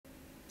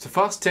So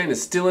Fast 10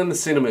 is still in the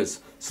cinemas,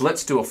 so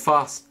let's do a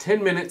fast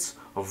 10 minutes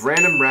of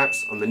random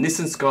raps on the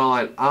Nissan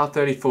Skyline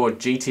R34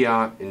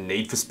 GTR in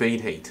Need for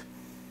Speed Heat.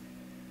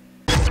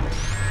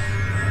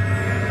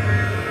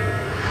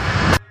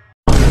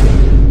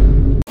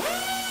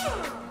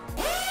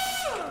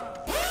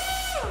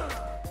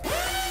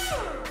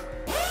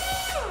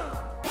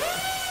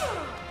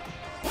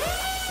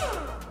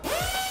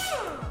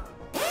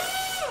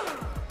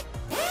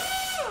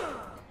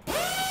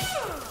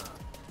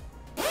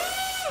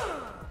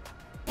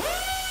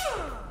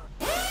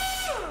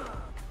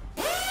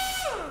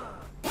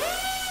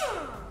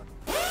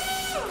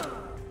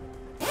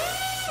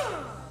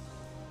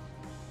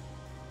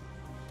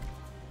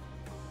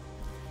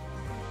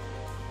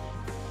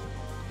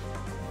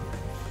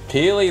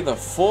 Peely the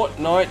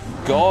Fortnite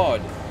God.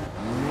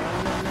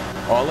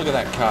 Oh, look at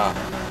that car.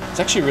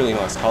 It's actually a really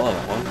nice colour,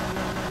 that one.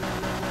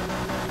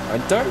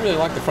 I don't really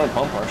like the front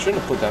bumper. I shouldn't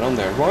have put that on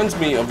there. It reminds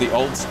me of the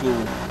old school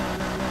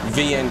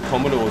VN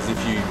Commodores.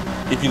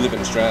 If you live in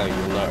Australia,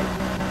 you'll know.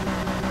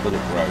 A little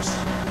gross.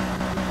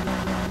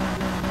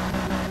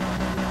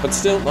 But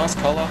still, nice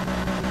colour.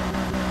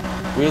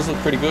 Wheels look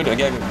pretty good. I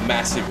gave it a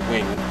massive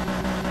wing.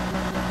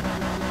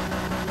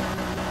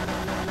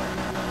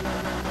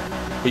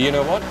 But you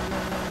know what?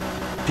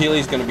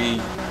 Peely's going to be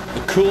the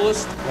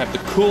coolest, have the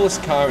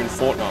coolest car in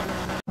Fortnite.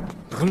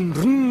 Brum,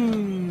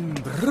 brum,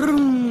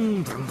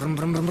 brum, brum, brum,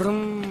 brum, brum,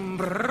 brum,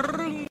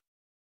 brum.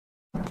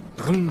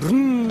 Brum,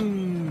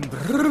 brum,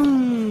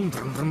 brum,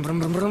 brum, brum, brum,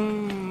 brum,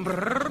 brum,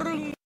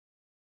 brum.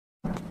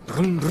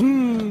 Brum,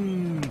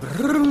 brum,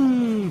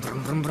 brum,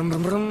 brum, brum, brum,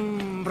 brum,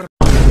 brum, brum.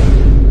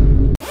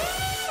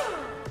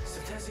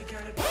 Sometimes you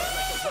gotta be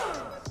like a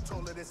rock.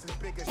 Told her this is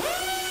bigger.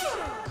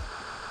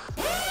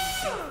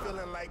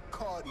 Feeling like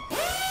Cardi.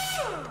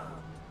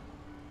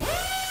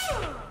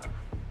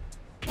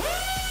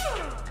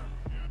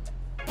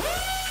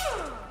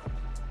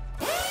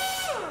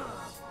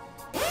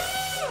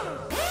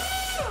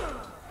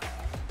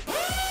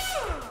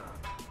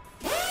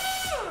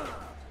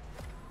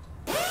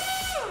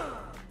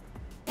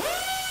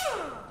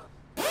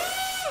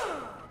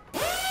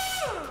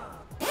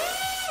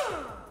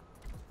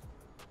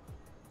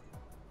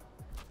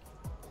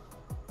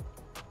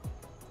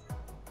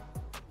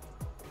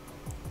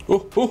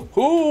 Ooh, ooh,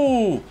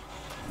 ooh.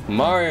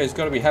 Mario's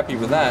got to be happy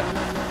with that.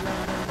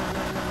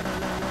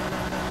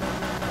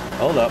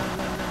 Hold up.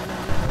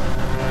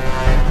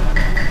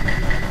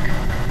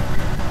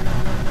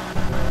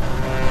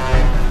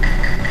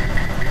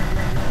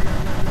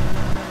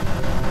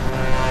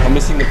 I'm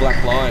missing the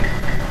black line.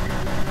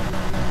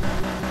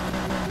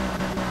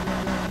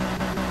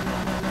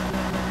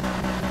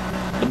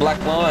 The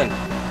black line.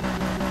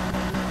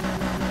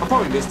 I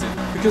probably missed it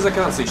because I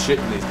can't see shit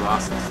in these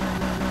glasses.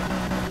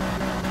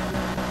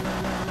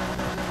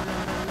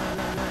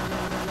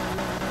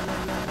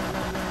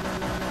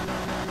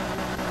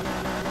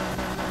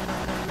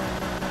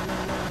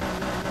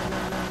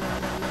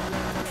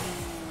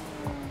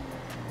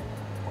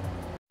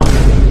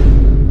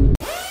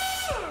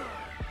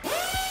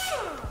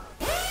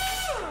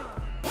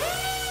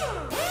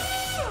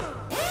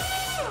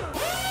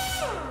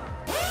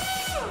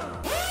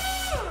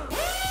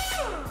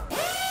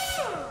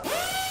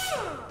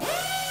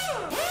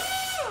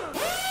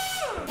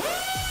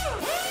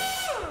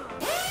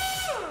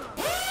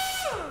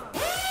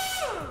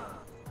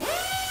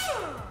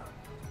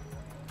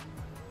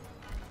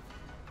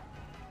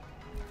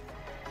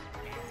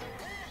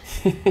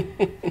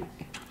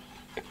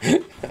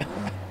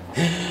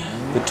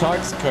 The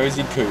Tykes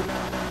Cozy Coupe.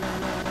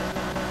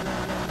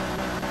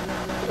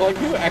 Like,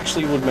 who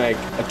actually would make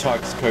a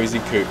Tykes Cozy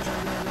Coupe?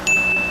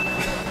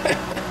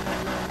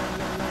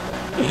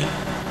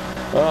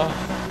 Oh,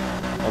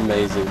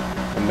 amazing,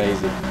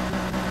 amazing.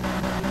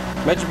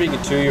 Imagine being a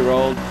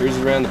 2-year-old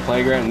cruising around the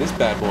playground in this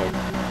bad boy.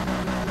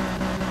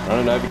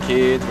 Running over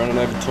kids, running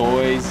over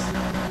toys.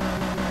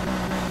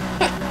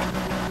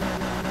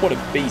 What a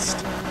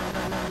beast.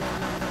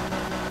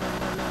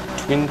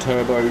 Twin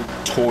turbo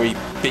toy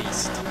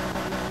beast.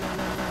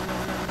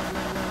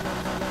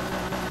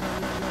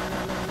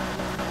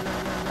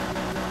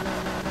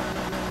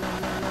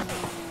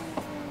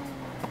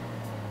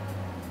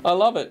 I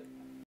love it.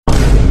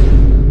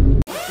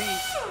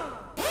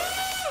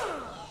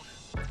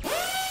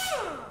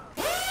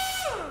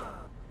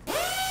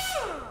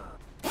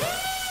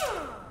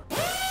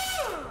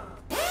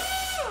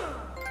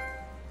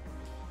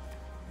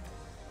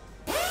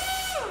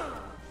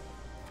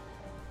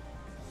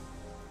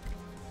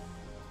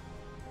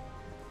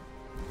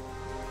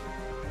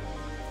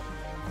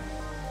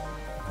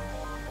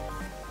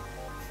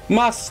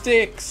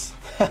 Mustics!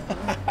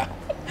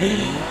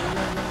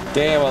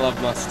 Damn, I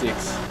love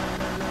mustics.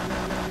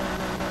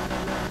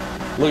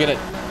 Look at it.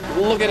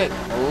 Look at it.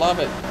 I love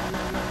it.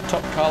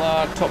 Top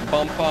colour, top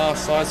bumper,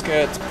 side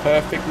skirts,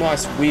 perfect.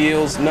 Nice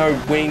wheels, no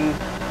wing.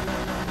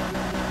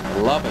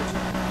 Love it.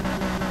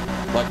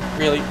 Like,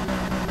 really,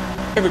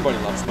 everybody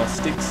loves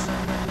mustics.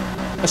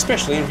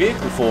 Especially in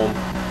vehicle form.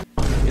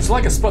 It's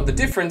like a spot the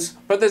difference,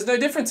 but there's no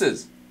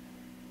differences.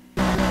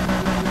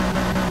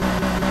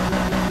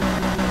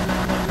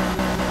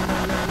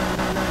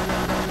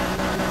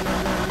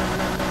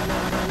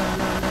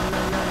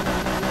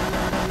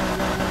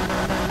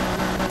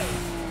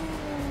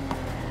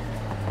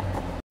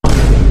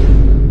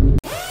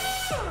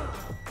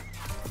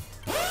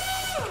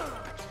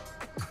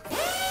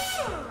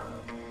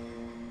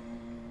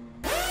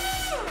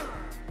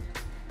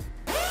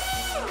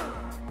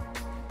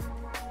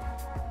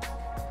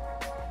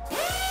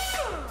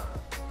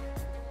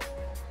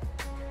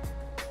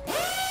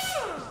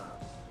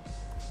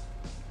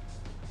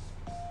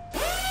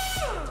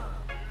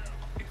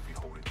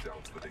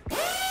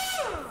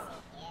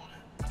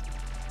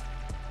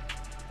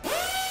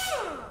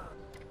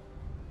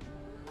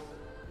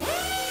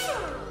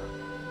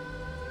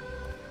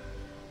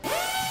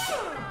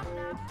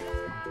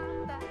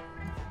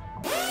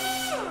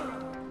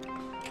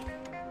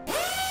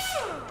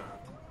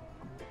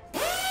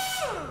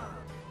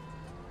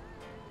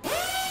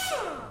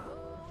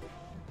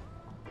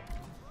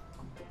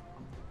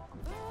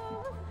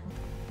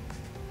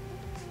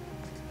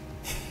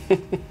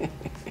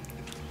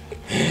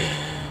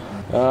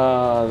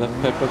 Ah, the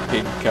Peppa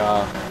Pig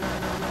car.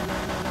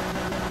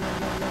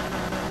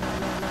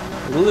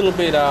 A little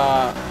bit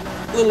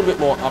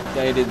more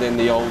updated than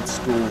the old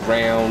school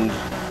round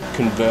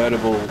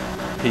convertible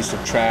piece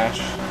of trash.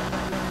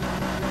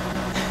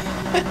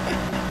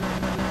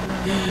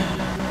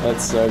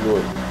 That's so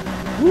good.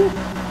 Woo.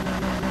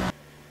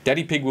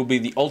 Daddy Pig will be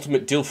the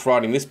ultimate dilf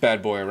riding this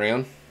bad boy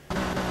around.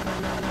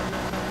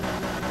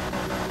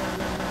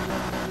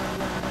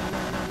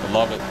 I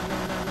love it.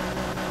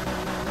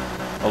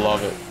 I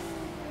love it.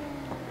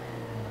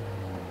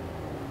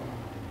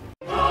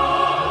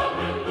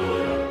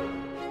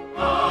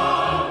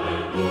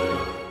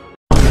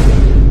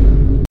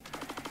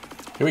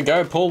 Here we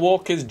go, Paul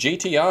Walker's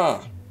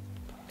GTR.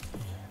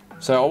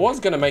 So I was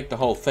going to make the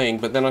whole thing,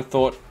 but then I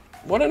thought,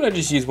 why don't I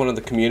just use one of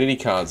the community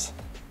cars?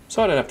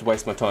 So I don't have to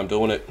waste my time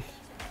doing it.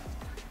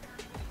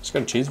 Just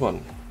going to choose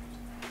one.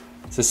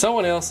 So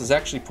someone else has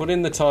actually put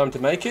in the time to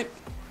make it,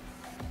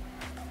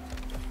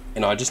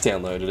 and I just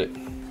downloaded it.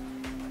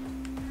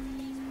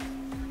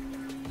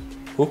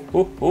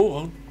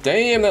 Oh,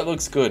 damn, that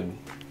looks good.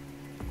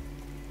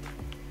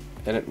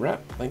 Edit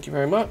wrap, thank you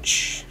very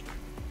much.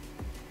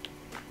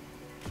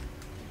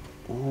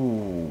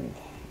 Ooh.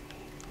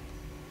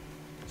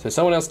 So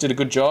someone else did a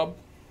good job.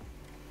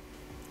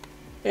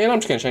 And I'm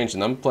just going to change the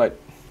number plate.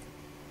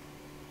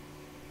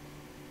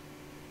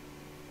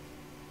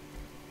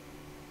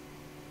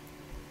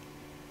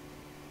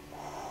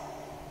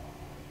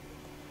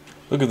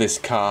 Look at this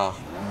car.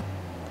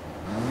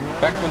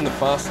 Back when the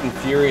Fast and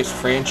Furious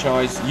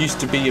franchise used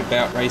to be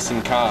about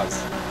racing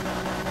cars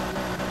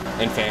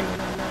and family.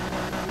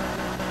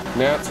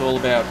 Now it's all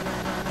about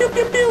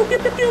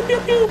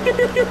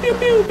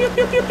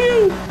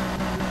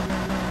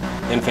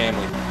and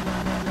family.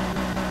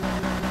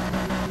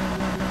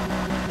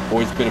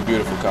 Always been a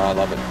beautiful car, I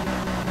love it.